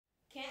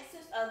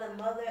are the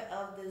mother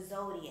of the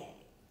zodiac.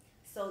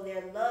 So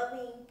they're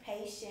loving,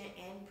 patient,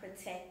 and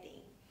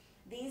protecting.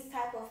 These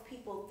type of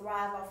people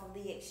thrive off of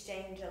the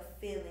exchange of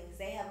feelings.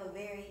 They have a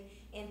very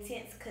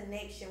intense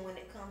connection when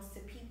it comes to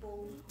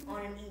people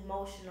on an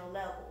emotional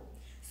level.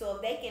 So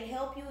if they can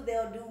help you,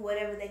 they'll do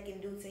whatever they can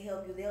do to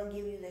help you. They'll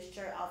give you the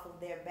shirt off of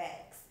their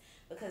backs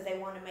because they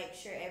want to make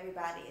sure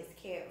everybody is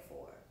cared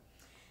for.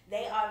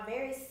 They are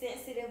very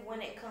sensitive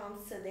when it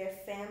comes to their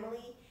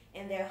family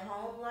and their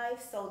home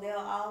life, so they'll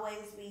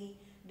always be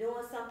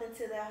doing something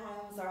to their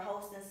homes or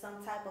hosting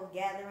some type of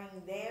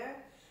gathering there,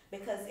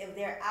 because if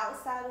they're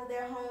outside of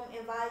their home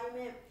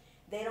environment,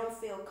 they don't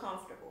feel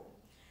comfortable.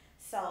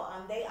 So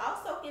they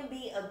also can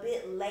be a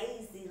bit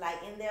lazy, like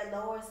in their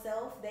lower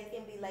self, they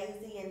can be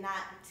lazy and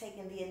not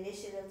taking the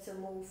initiative to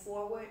move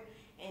forward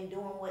and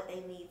doing what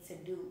they need to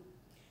do.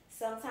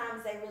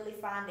 Sometimes they really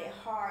find it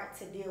hard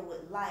to deal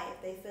with life.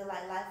 They feel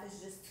like life is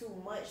just too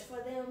much for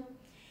them.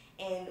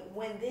 And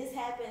when this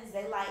happens,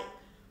 they like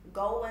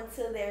go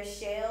into their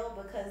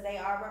shell because they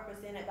are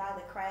represented by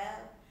the crab.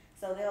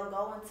 So they'll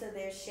go into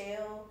their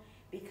shell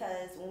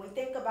because when we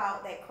think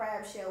about that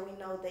crab shell, we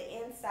know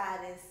the inside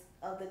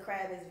of the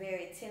crab is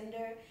very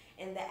tender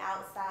and the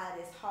outside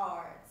is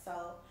hard.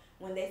 So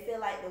when they feel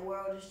like the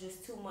world is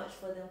just too much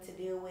for them to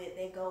deal with,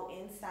 they go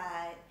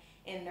inside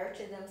and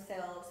nurture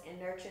themselves and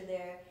nurture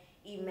their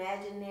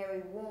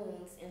imaginary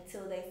wounds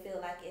until they feel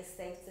like it's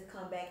safe to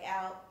come back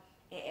out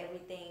and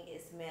everything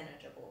is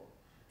manageable.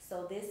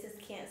 So this is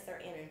Cancer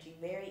energy,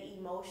 very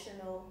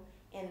emotional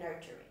and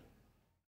nurturing.